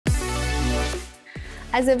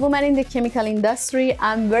As a woman in the chemical industry,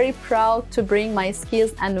 I'm very proud to bring my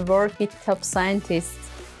skills and work with top scientists.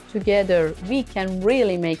 Together, we can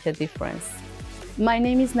really make a difference. My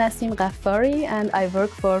name is Nasim and I work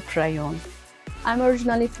for Trayon. I'm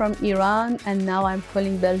originally from Iran and now I'm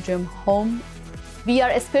calling Belgium home. We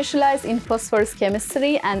are specialized in phosphorus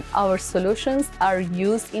chemistry and our solutions are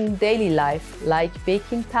used in daily life like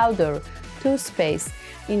baking powder, toothpaste,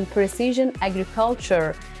 in precision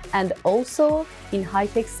agriculture, and also in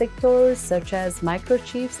high-tech sectors such as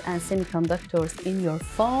microchips and semiconductors in your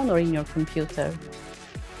phone or in your computer.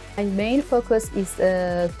 My main focus is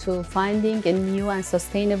to finding a new and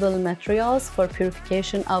sustainable materials for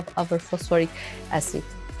purification of our phosphoric acid.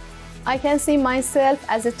 I can see myself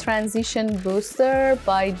as a transition booster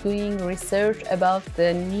by doing research about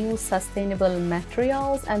the new sustainable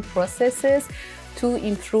materials and processes to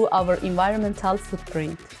improve our environmental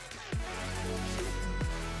footprint.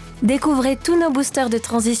 Découvrez tous nos boosters de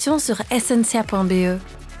transition sur essentia.be.